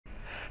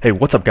Hey,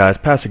 what's up guys?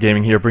 Pastor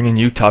Gaming here, bringing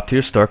you top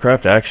tier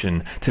StarCraft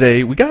action.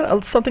 Today we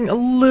got something a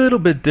little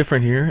bit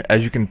different here,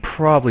 as you can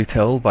probably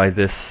tell by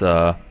this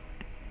little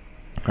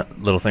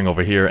thing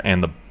over here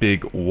and the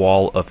big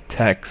wall of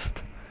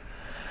text.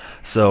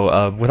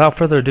 So without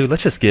further ado,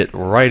 let's just get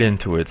right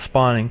into it.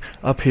 Spawning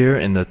up here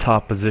in the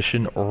top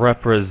position,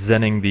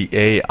 representing the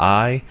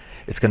AI,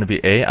 it's going to be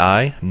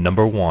AI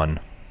number 1.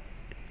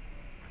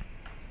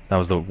 That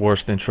was the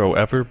worst intro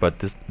ever, but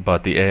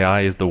the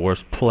AI is the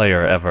worst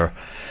player ever.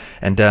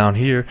 And down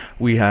here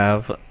we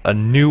have a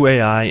new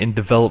AI in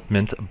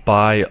development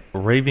by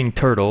Finite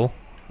Turtle.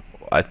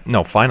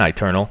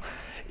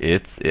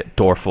 It's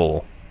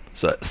Dolfr.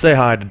 So say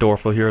hi to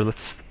Dolfr here.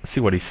 Let's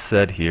see what he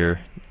said here.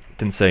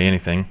 Didn't say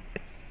anything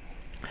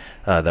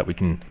that we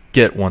can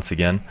get once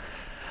again.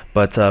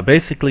 But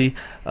basically,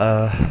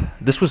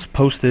 this was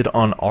posted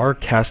on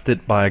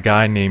Rcastit by a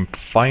guy named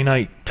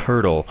Finite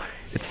Turtle.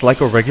 It's like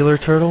a regular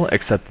turtle,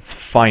 except it's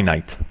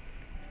finite.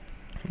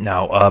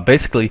 Now,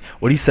 basically,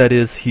 what he said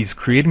is he's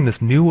creating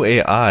this new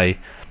AI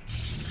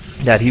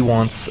that he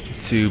wants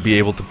to be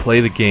able to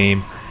play the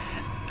game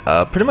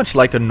pretty much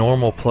like a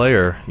normal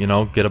player, you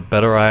know, get a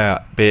better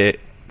AI.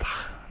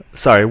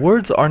 Sorry,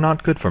 words are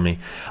not good for me.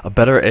 A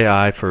better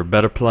AI for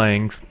better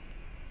playing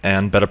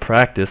and better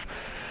practice.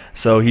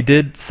 So he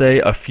did say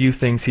a few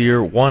things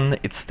here. One,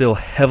 it's still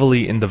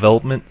heavily in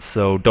development,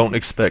 so don't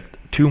expect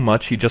too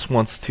much. He just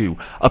wants to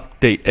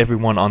update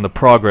everyone on the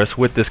progress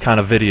with this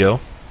kind of video.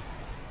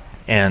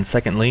 And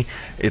secondly,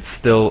 it's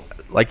still,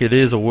 like it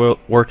is a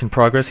work in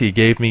progress, he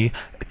gave me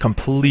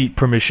complete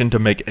permission to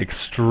make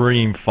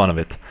extreme fun of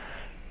it.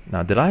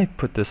 Now, did I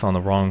put this on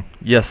the wrong?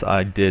 Yes,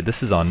 I did.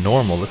 This is on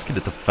normal. Let's get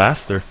it to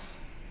faster.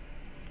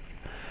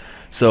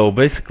 So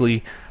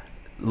basically,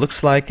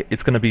 looks like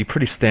it's going to be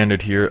pretty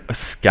standard here. A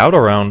scout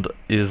around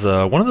is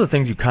one of the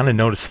things you kind of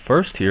notice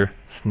first here.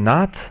 It's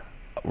not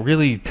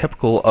really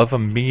typical of a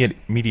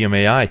medium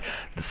AI,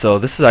 so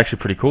this is actually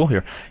pretty cool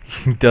here.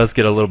 He does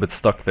get a little bit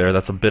stuck there.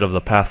 That's a bit of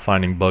the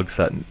pathfinding bugs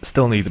that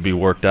still need to be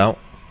worked out,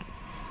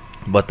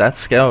 but that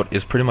scout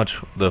is pretty much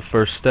the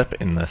first step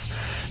in this.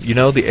 You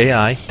know, the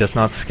AI does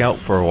not scout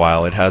for a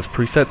while. It has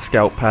preset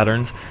scout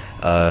patterns,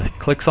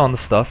 clicks on the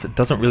stuff. It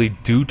doesn't really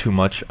do too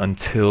much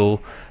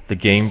until the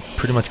game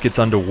pretty much gets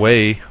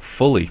underway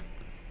fully.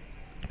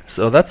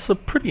 So that's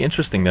pretty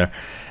interesting there.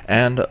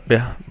 And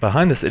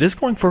behind this, it is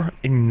going for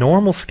a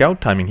normal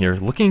scout timing here,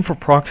 looking for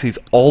proxies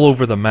all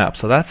over the map.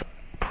 So that's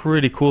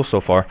pretty cool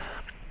so far.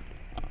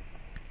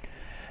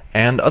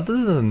 And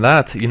other than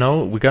that, you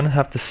know, we're going to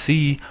have to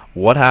see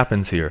what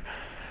happens here.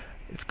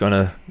 It's going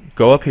to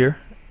go up here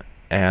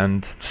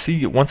and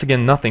see, once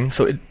again, nothing.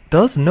 So it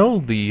does know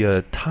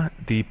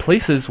the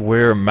places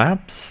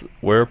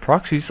where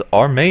proxies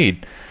are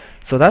made.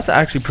 So that's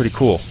actually pretty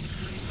cool.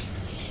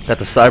 Got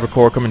the cyber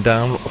core coming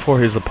down for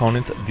his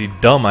opponent, the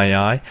dumb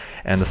AI,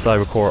 and the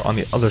cyber core on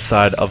the other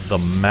side of the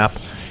map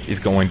is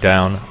going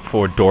down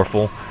for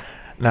Dolfr.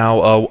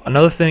 Now,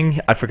 another thing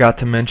I forgot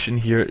to mention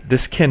here,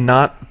 this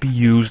cannot be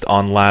used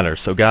on ladder.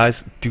 So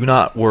guys, do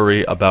not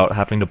worry about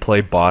having to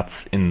play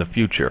bots in the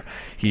future.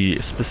 He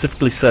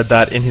specifically said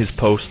that in his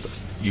post.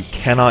 You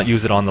cannot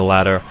use it on the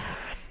ladder.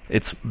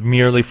 It's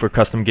merely for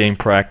custom game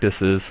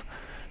practices,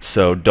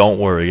 so don't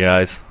worry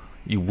guys.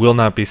 You will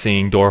not be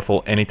seeing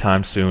Dolfr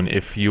anytime soon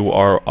if you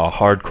are a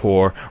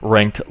hardcore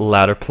ranked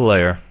ladder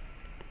player.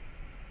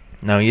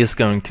 Now he is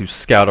going to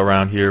scout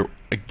around here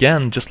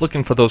again, just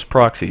looking for those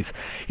proxies.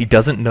 He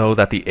doesn't know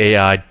that the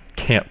AI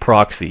can't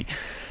proxy.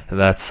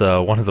 That's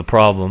one of the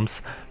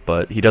problems,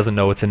 but he doesn't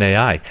know it's an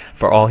AI.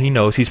 For all he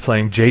knows, he's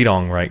playing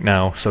Jadong right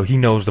now, so he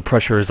knows the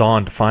pressure is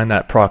on to find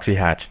that proxy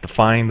hatch, to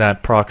find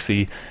that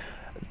proxy.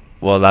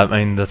 Well, I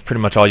mean, that's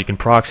pretty much all you can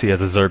proxy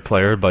as a Zerg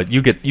player, but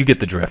you get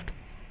the drift.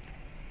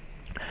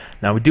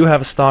 Now we do have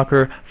a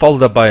Stalker,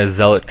 followed up by a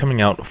Zealot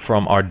coming out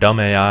from our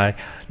dumb AI.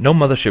 No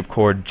Mothership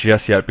Core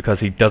just yet because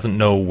he doesn't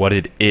know what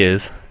it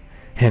is.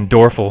 And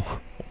Dolfr,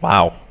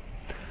 wow.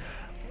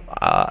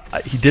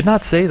 He did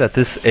not say that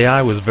this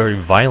AI was very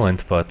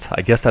violent, but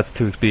I guess that's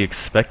to be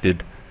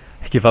expected.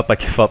 I give up.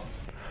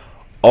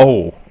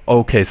 Oh,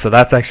 okay, so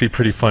that's actually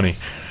pretty funny.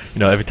 You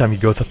know, every time he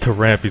goes up to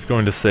ramp, he's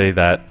going to say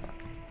that.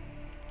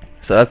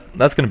 So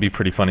that's going to be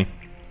pretty funny.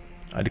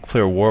 I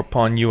declare war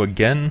upon you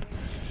again.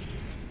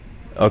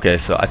 Okay,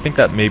 so I think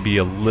that may be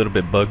a little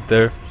bit bugged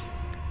there,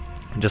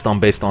 just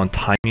based on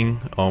timing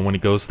on when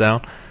it goes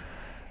down.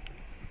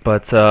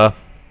 But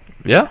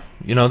yeah,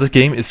 you know, this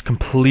game is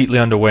completely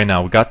underway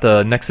now. We got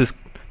the Nexus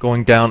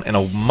going down in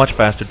a much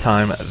faster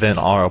time than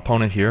our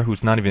opponent here,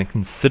 who's not even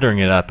considering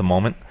it at the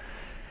moment.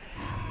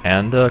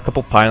 And a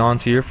couple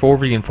pylons here for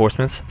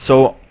reinforcements.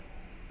 So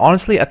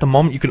honestly, at the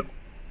moment, you can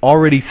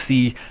already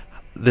see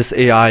this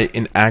AI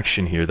in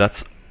action here.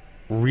 That's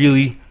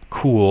really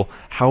cool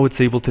how it's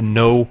able to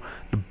know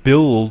the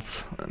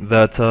builds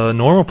that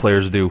normal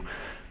players do.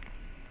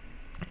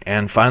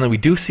 And finally, we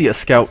do see a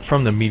scout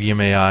from the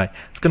medium AI.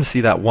 It's going to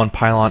see that one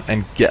pylon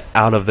and get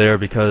out of there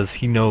because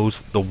he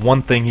knows the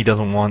one thing he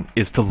doesn't want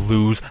is to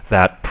lose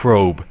that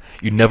probe.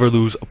 You never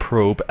lose a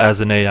probe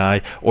as an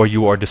AI, or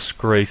you are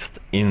disgraced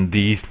in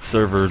the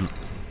server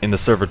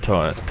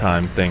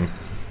time thing.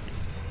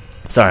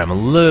 Sorry, I'm a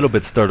little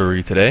bit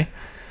stuttery today.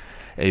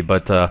 Hey,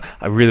 but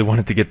I really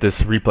wanted to get this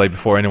replay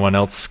before anyone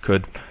else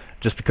could,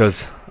 just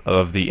because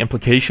of the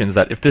implications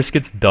that if this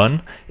gets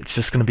done, it's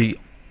just going to be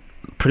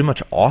pretty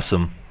much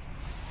awesome.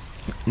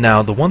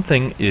 Now, the one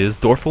thing is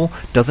Dolfr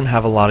doesn't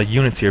have a lot of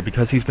units here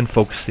because he's been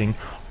focusing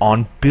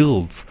on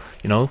builds.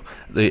 You know,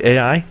 the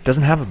AI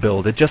doesn't have a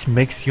build. It just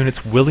makes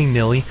units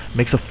willy-nilly,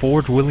 makes a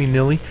forge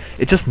willy-nilly.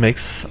 It just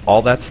makes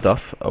all that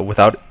stuff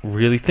without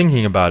really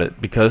thinking about it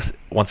because,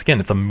 once again,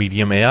 it's a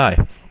medium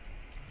AI.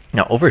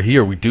 Now, over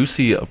here, we do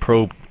see a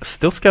probe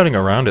still scouting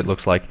around, it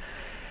looks like.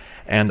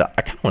 And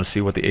I kind of want to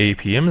see what the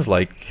APM is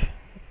like.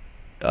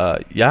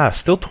 Yeah,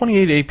 still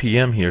 28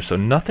 APM here, so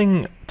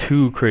nothing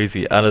too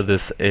crazy out of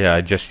this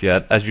AI just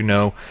yet. As you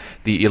know,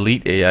 the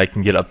elite AI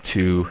can get up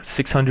to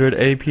 600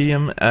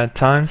 APM at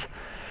times.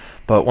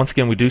 But once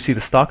again, we do see the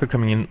Stalker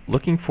coming in,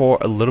 looking for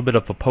a little bit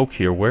of a poke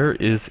here. Where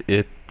is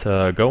it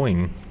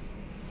going?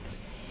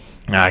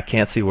 I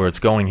can't see where it's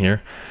going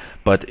here,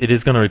 but it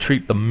is going to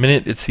retreat the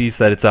minute it sees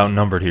that it's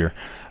outnumbered here.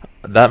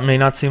 That may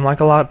not seem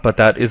like a lot, but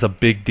that is a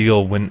big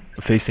deal when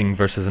facing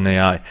versus an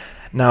AI.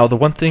 Now, the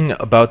one thing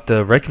about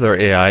the regular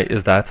AI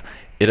is that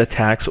it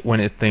attacks when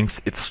it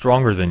thinks it's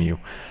stronger than you.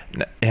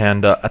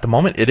 And at the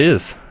moment, it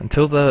is.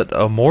 Until the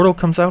Immortal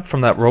comes out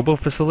from that robo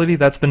facility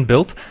that's been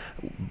built,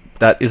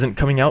 that isn't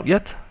coming out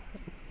yet.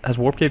 Has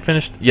Warpgate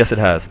finished? Yes, it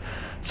has.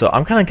 So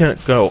I'm kind of going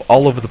to go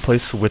all over the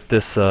place with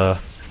this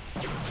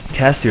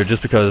cast here,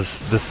 just because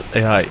this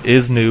AI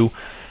is new.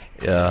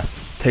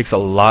 Takes a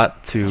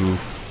lot to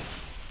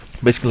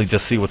basically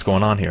just see what's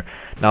going on here.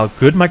 Now,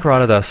 good micro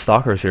out of the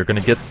Stalkers here. Going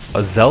to get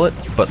a Zealot,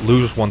 but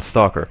lose one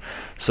Stalker.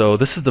 So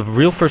this is the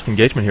real first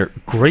engagement here.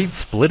 Great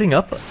splitting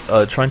up,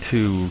 trying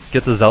to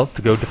get the Zealots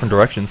to go different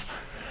directions.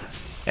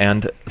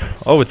 And,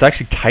 oh, it's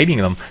actually kiting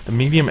them. The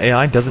medium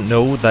AI doesn't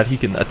know that he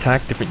can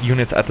attack different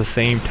units at the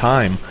same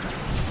time.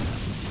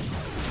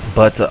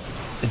 But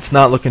it's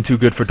not looking too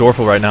good for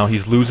Dolfr right now.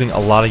 He's losing a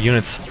lot of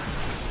units.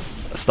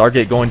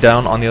 Stargate going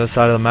down on the other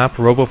side of the map,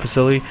 robo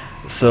facility.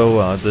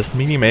 So this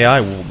medium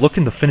AI will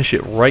looking to finish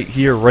it right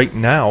here, right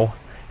now.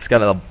 He's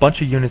got a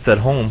bunch of units at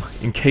home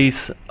in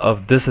case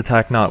of this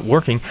attack not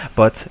working,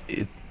 but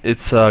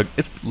it's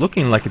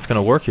looking like it's going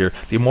to work here.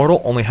 The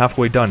Immortal only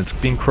halfway done. It's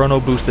being chrono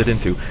boosted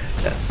into.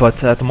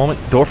 But at the moment,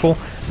 Dolfr,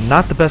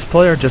 not the best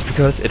player just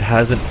because it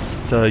hasn't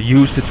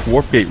used its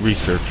Warpgate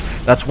research.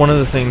 That's one of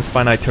the things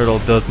Finite Turtle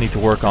does need to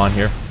work on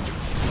here.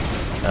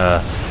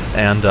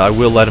 And I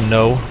will let him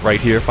know right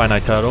here,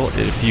 Finite Turtle,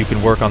 if you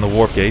can work on the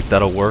Warpgate,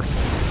 that'll work.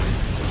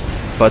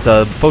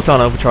 But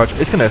Photon Overcharge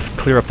is going to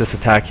clear up this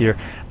attack here,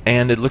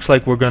 and it looks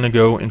like we're going to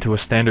go into a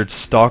standard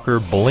Stalker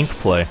Blink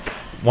play.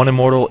 One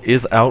Immortal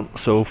is out,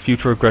 so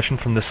future aggression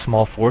from this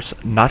small force,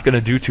 not going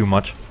to do too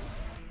much.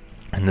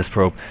 And this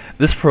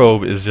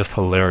probe is just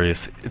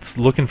hilarious. It's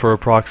looking for a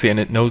proxy,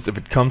 and it knows if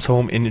it comes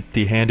home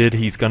empty-handed,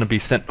 he's going to be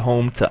sent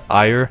home to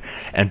Ire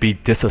and be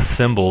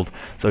disassembled.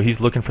 So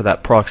he's looking for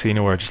that proxy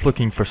anywhere, just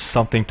looking for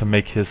something to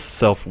make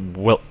himself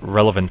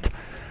relevant.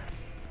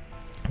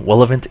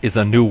 Relevant is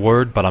a new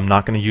word, but I'm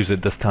not going to use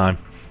it this time.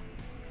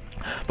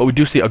 But we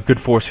do see a good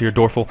force here.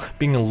 Dolfr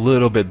being a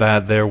little bit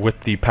bad there with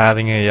the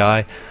pathing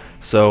AI.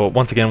 So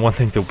once again, one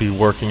thing to be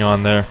working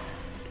on there.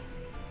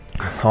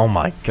 Oh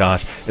my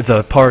gosh, it's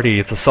a party,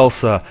 it's a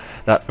salsa.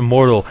 That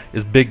Immortal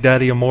is Big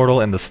Daddy Immortal,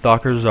 and the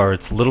Stalkers are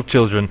its little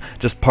children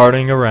just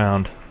partying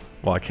around.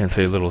 Well, I can't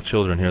say little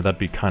children here, that'd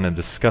be kind of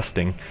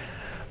disgusting.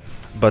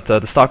 But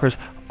the Stalkers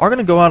are going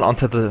to go out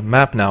onto the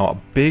map now. A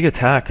big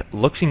attack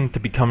looking to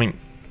be coming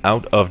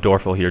out of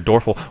Dolfr here.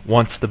 Dolfr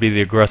wants to be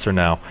the aggressor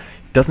now.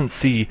 Doesn't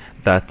see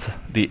that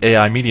the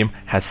AI medium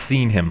has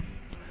seen him.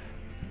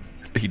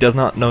 He does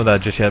not know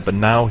that just yet, but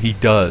now he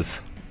does.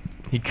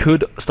 He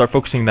could start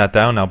focusing that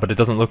down now, but it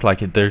doesn't look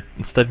like it. They're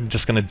instead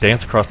just going to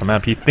dance across the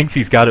map. He thinks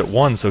he's got it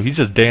won, so he's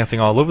just dancing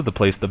all over the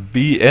place. The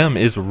BM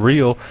is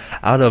real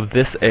out of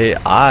this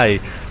AI.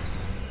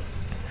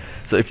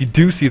 So if you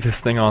do see this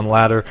thing on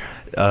ladder,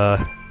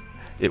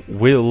 it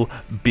will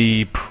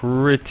be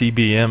pretty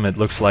BM, it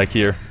looks like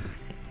here.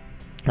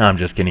 I'm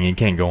just kidding, he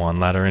can't go on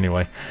ladder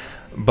anyway.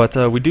 But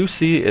we do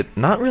see it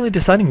not really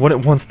deciding what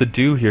it wants to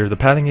do here. The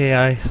pathing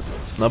AI,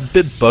 a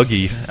bit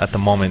buggy at the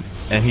moment,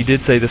 and he did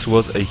say this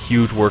was a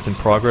huge work in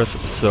progress,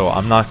 so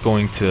I'm not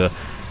going to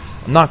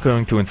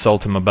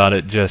insult him about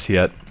it just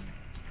yet.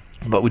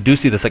 But we do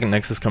see the second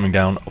Nexus coming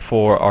down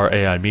for our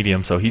AI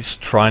medium, so he's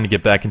trying to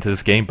get back into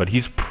this game, but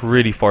he's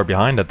pretty far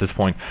behind at this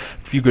point.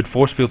 A few good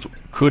force fields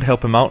could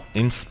help him out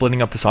in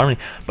splitting up this army,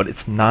 but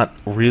it's not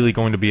really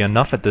going to be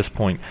enough at this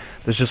point.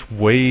 There's just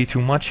way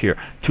too much here.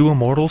 Two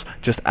Immortals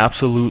just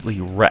absolutely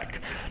wreck.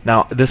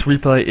 Now, this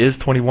replay is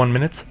 21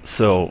 minutes,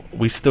 so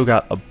we still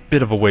got a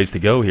bit of a ways to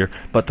go here,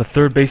 but the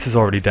third base is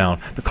already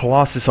down. The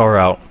Colossus are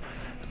out.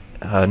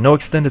 No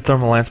extended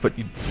thermal lance, but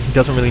he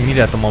doesn't really need it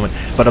at the moment.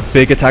 But a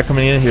big attack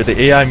coming in here. The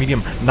AI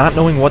medium, not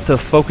knowing what to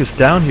focus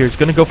down here, is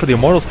going to go for the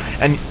Immortals.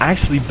 And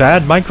actually,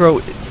 bad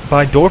micro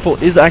by,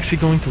 Dolfr is actually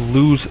going to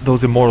lose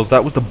those immortals.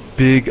 That was the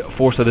big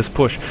force of this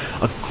push.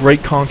 A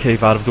great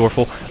concave out of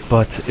Dolfr,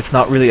 but it's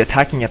not really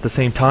attacking at the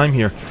same time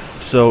here.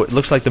 So it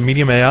looks like the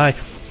medium AI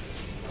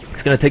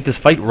is going to take this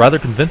fight rather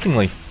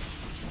convincingly.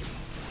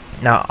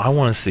 Now, I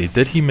want to see,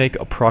 did he make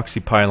a proxy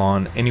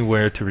pylon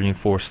anywhere to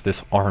reinforce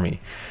this army?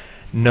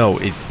 No,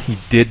 he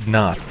did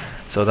not.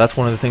 So that's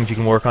one of the things you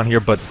can work on here,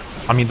 but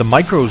I mean the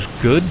micro's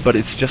good, but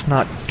it's just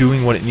not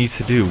doing what it needs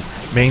to do.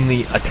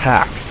 Mainly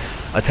attack.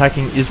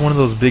 Attacking is one of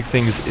those big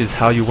things, is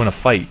how you win a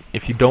fight.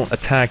 If you don't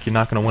attack, you're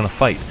not going to win a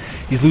fight.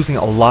 He's losing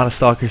a lot of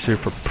stalkers here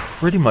for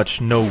pretty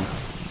much no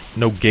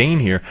gain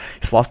here.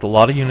 He's lost a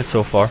lot of units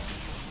so far,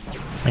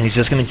 and he's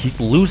just going to keep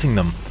losing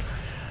them.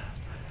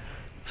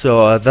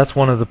 So that's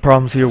one of the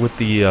problems here with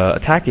the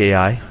attack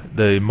AI.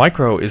 The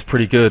micro is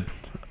pretty good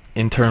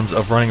in terms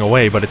of running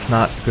away, but it's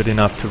not good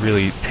enough to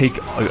really take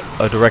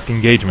a direct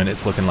engagement,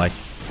 it's looking like.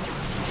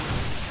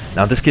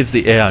 Now this gives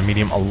the AI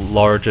medium a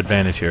large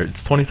advantage here.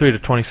 It's 23 to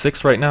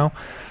 26 right now,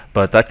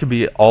 but that could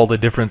be all the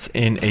difference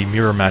in a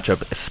mirror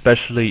matchup,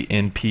 especially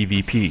in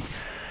PvP.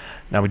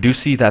 Now we do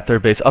see that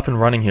third base up and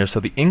running here, so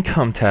the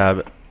income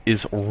tab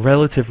is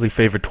relatively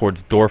favored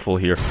towards Dolfr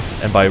here,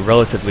 and by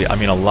relatively I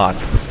mean a lot.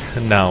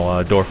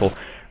 Now Dolfr,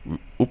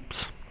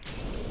 oops,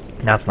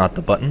 that's not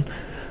the button.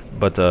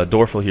 But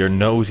Dolfr here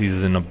knows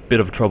he's in a bit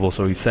of trouble,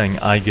 so he's saying,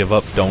 I give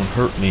up, don't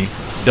hurt me.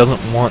 He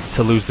doesn't want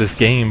to lose this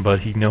game, but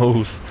he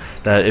knows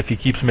that if he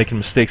keeps making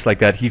mistakes like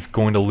that, he's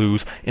going to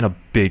lose in a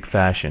big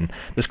fashion.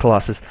 This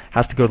Colossus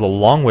has to go the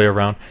long way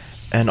around,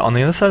 and on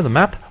the other side of the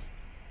map,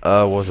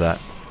 what was that?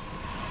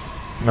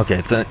 Okay,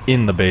 it's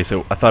in the base.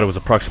 I thought it was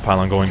a proxy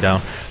pylon going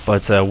down,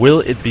 but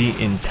will it be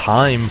in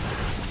time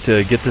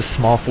to get this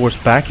small force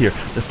back here?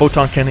 The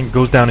photon cannon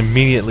goes down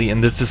immediately,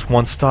 and there's just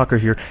one stalker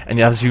here, and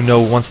as you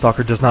know, one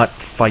stalker does not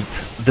fight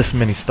this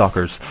many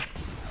stalkers.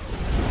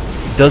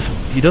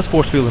 He does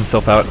force field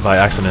himself out by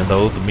accident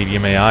though, the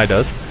medium AI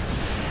does.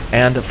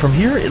 And from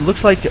here it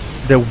looks like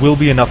there will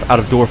be enough out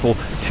of Dolfr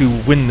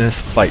to win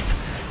this fight.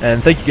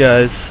 And thank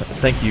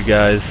you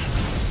guys.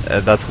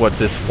 That's what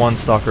this one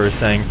stalker is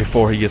saying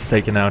before he gets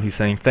taken out. He's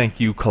saying thank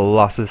you,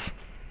 Colossus,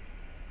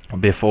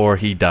 before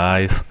he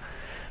dies.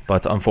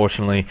 But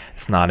unfortunately,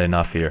 it's not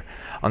enough here.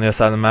 On the other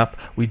side of the map,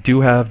 we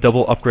do have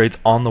double upgrades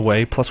on the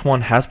way.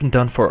 +1 has been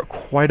done for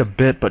quite a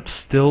bit, but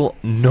still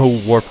no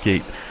warp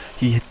gate.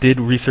 He did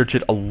research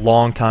it a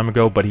long time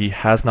ago, but he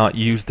has not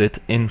used it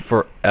in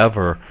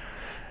forever.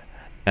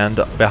 And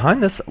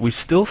behind this, we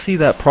still see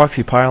that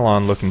proxy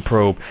pylon looking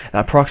probe.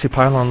 That proxy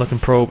pylon looking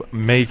probe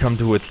may come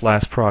to its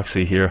last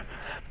proxy here,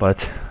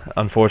 but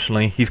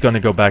unfortunately, he's going to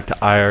go back to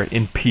iDolfr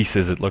in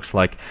pieces, it looks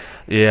like.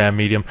 Yeah,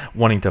 medium,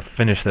 wanting to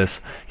finish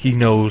this. He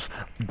knows,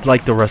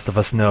 like the rest of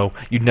us know,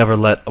 you never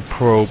let a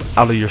probe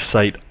out of your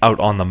sight out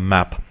on the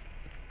map.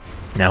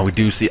 Now we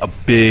do see a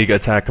big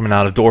attack coming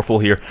out of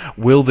Dolfr here.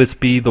 Will this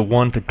be the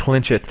one to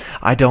clinch it?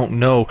 I don't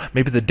know.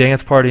 Maybe the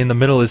dance party in the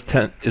middle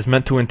is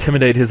meant to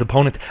intimidate his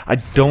opponent. I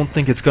don't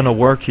think it's going to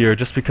work here,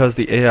 just because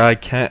the AI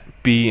can't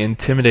be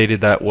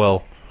intimidated that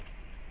well.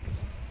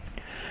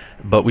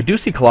 But we do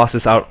see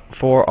Colossus out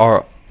for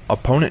our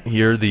opponent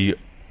here, the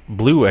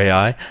blue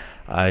AI.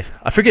 I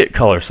forget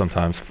colors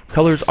sometimes.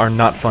 Colors are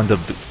not fun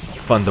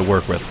to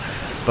work with.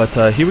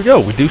 But here we go.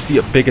 We do see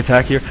a big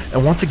attack here.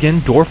 And once again,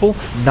 Dolfr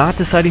not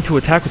deciding to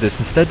attack with this.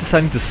 Instead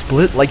deciding to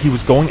split like he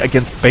was going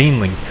against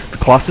Banelings. The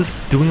Colossus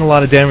doing a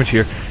lot of damage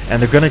here.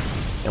 And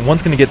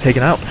one's gonna get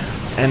taken out.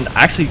 And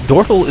actually,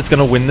 Dolfr is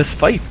gonna win this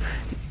fight.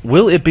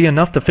 Will it be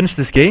enough to finish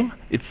this game?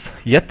 It's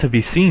yet to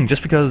be seen,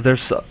 just because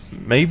there's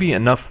maybe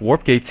enough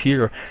warp gates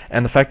here,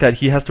 and the fact that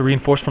he has to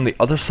reinforce from the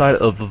other side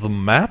of the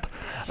map,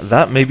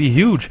 that may be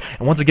huge.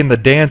 And once again, the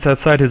dance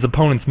outside his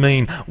opponent's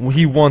main.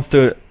 He wants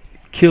to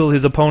kill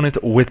his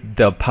opponent with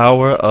the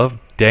power of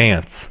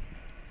dance.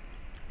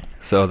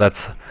 So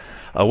that's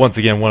once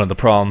again one of the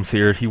problems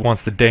here. He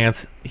wants to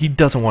dance. He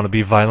doesn't want to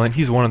be violent.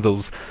 He's one of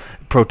those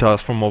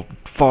Protoss from a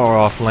far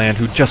off land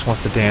who just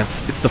wants to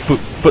dance. It's the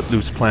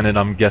Footloose planet,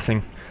 I'm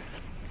guessing.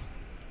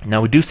 Now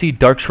we do see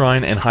Dark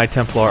Shrine and High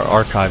Templar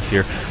archives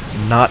here.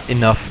 Not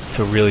enough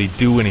to really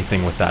do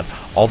anything with that.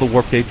 All the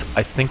warp gates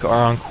I think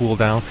are on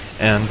cooldown,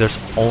 and there's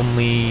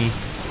only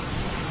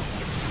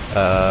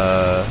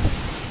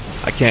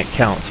I can't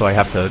count, so I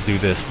have to do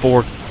this.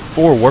 Four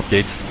warp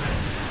gates.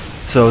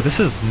 So this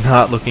is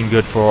not looking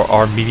good for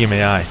our medium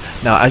AI.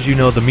 Now, as you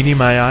know, the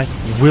medium AI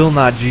will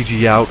not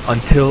GG out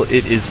until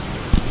it is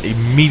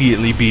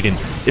immediately beaten.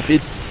 If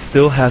it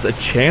still has a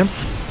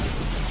chance...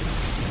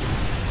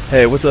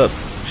 Hey, what's up,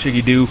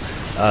 Shiggy Doo?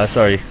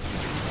 Sorry,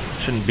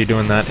 shouldn't be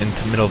doing that in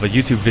the middle of a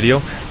YouTube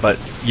video, but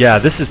yeah,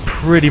 this is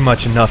pretty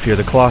much enough here.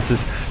 The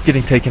Colossus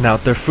getting taken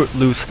out, their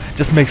Footloose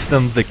just makes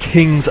them the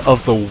kings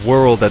of the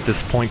world at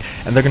this point,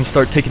 and they're going to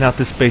start taking out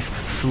this base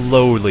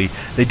slowly.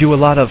 They do a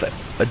lot of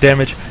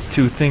damage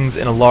to things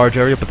in a large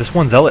area, but this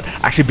one Zealot,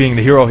 actually being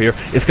the hero here,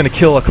 is going to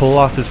kill a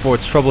Colossus for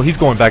its trouble. He's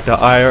going back to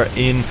iDolfr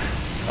in,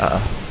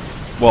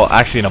 well,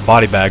 actually in a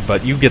body bag,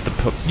 but you get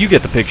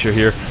the picture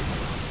here.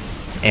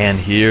 And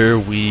here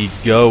we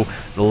go,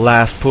 the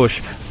last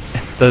push.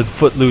 the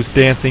Footloose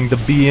dancing, the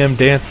BM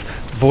dance,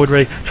 Void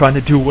Ray trying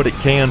to do what it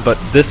can, but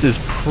this is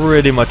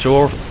pretty much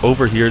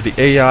over here. The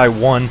AI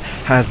 1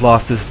 has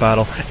lost this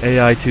battle.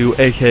 AI 2,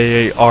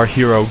 aka our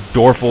hero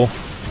Dolfr,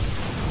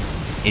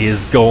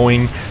 is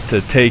going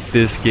to take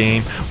this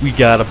game. We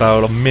got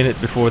about a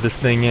minute before this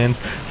thing ends,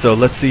 so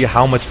let's see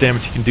how much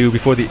damage he can do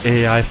before the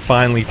AI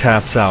finally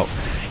taps out.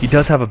 He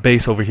does have a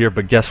base over here,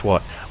 but guess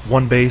what?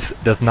 One base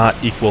does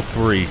not equal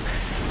 3.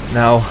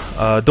 Now,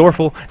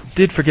 Dolfr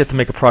did forget to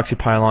make a proxy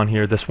pylon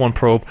here. This one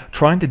probe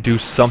trying to do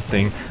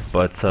something,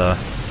 but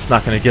it's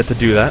not going to get to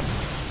do that.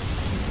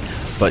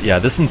 But yeah,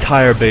 this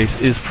entire base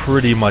is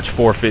pretty much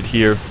forfeit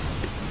here.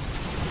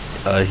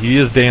 He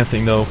is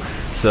dancing though,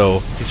 so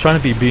he's trying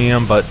to be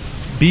BM, but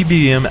be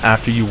BM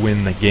after you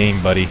win the game,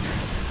 buddy.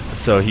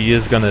 So he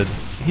is gonna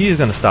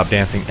stop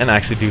dancing and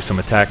actually do some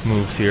attack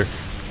moves here.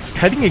 He's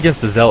heading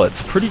against the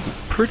Zealots pretty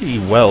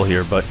well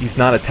here, but he's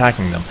not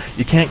attacking them.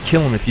 You can't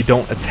kill them if you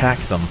don't attack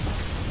them.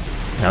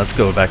 Now let's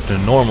go back to the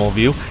normal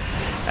view.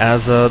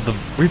 As the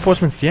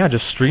reinforcements, yeah,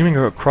 just streaming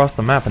across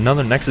the map.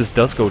 Another Nexus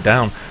does go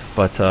down,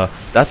 but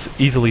that's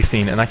easily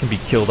seen, and I can be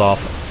killed off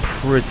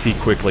pretty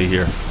quickly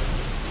here.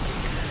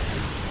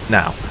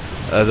 Now,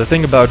 the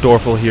thing about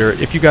Dolfr here,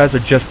 if you guys are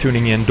just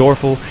tuning in,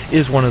 Dolfr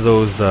is one of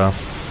those,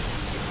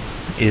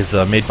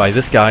 made by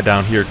this guy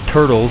down here,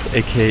 Turtles,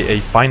 aka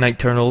Finite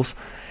Turtles,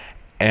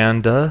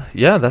 and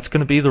yeah, that's going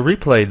to be the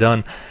replay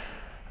done.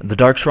 The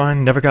Dark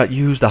Shrine never got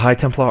used, the High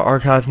Templar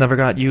Archives never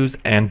got used,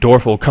 and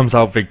Dolfr comes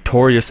out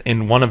victorious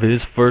in one of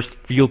his first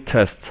field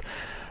tests.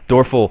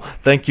 Dolfr,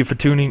 thank you for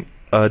tuning.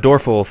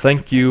 Dolfr,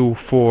 thank you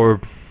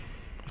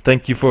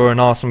for an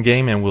awesome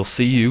game, and we'll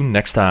see you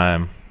next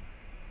time.